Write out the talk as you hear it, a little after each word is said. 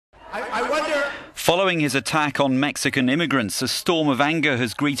I wonder... Following his attack on Mexican immigrants, a storm of anger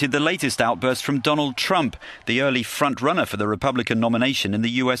has greeted the latest outburst from Donald Trump, the early front-runner for the Republican nomination in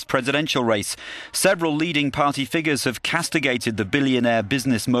the U.S. presidential race. Several leading party figures have castigated the billionaire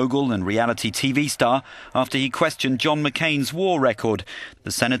business mogul and reality TV star after he questioned John McCain's war record.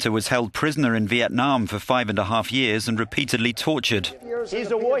 The senator was held prisoner in Vietnam for 5.5 years and repeatedly tortured. He's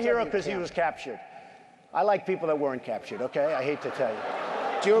a war hero because he was captured. I like people that weren't captured, okay? I hate to tell you.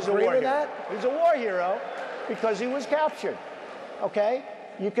 Do you agree with that? He's a war hero because he was captured, okay?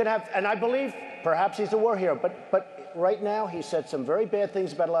 You can have, and I believe perhaps he's a war hero, but right now he said some very bad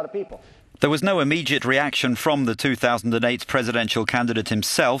things about a lot of people. There was no immediate reaction from the 2008 presidential candidate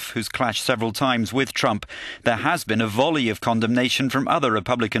himself, who's clashed several times with Trump. There has been a volley of condemnation from other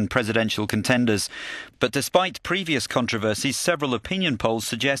Republican presidential contenders. But despite previous controversies, several opinion polls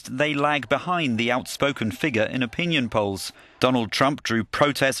suggest they lag behind the outspoken figure in opinion polls. Donald Trump drew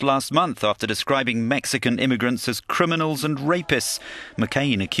protests last month after describing Mexican immigrants as criminals and rapists.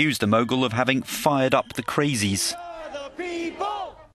 McCain accused the mogul of having fired up the crazies. The people!